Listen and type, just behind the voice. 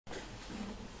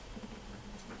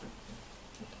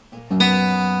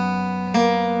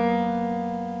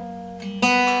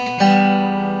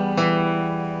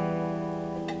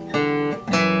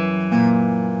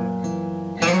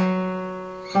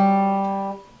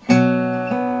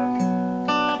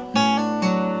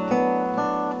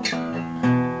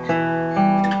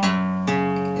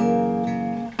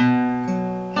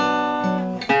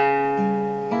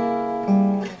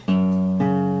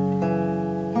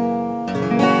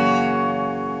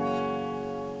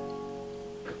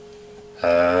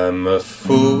I'm a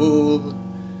fool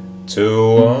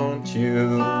to want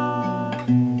you.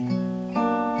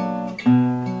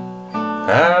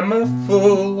 I'm a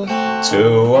fool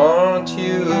to want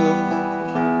you.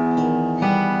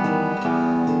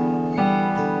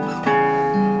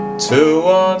 To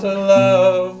want a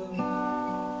love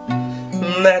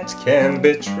that can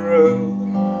be true,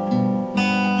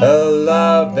 a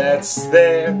love that's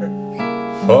there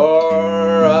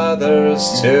for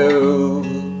others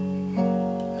too.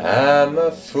 I'm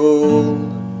a fool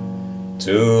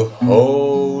to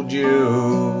hold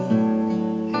you,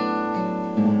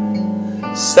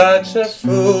 such a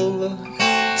fool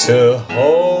to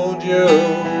hold you,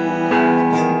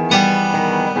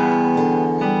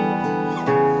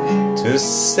 to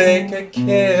seek a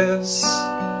kiss,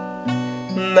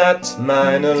 not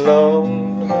mine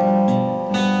alone,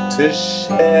 to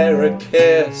share a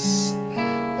kiss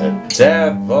the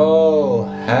devil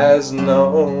has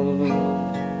known.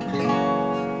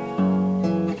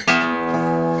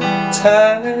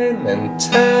 Time and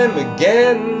time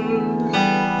again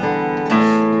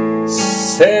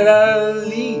said I'll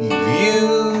leave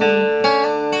you,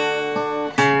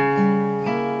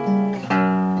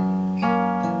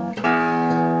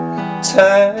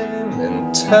 time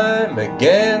and time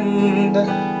again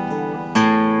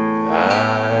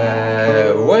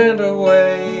I went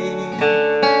away.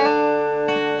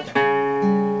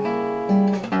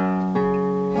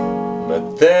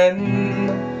 But then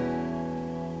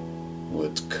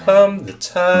would come the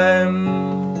time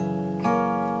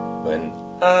when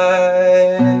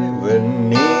I would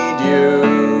need you,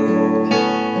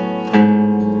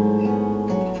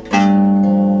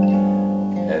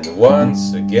 and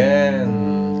once again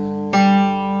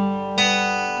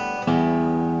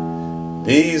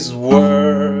these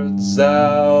words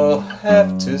I'll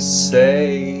have to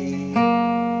say.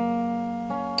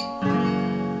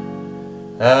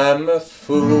 I'm a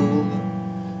fool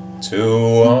to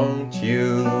want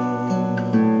you.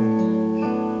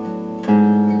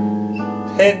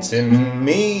 Pity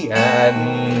me, I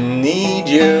need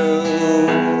you.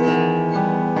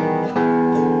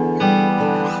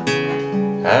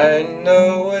 I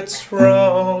know it's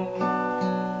wrong,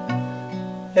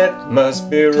 it must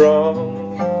be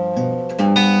wrong,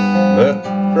 but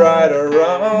right or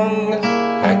wrong,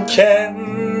 I can't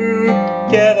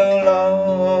get along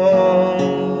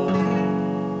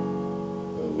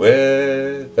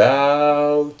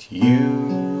without you.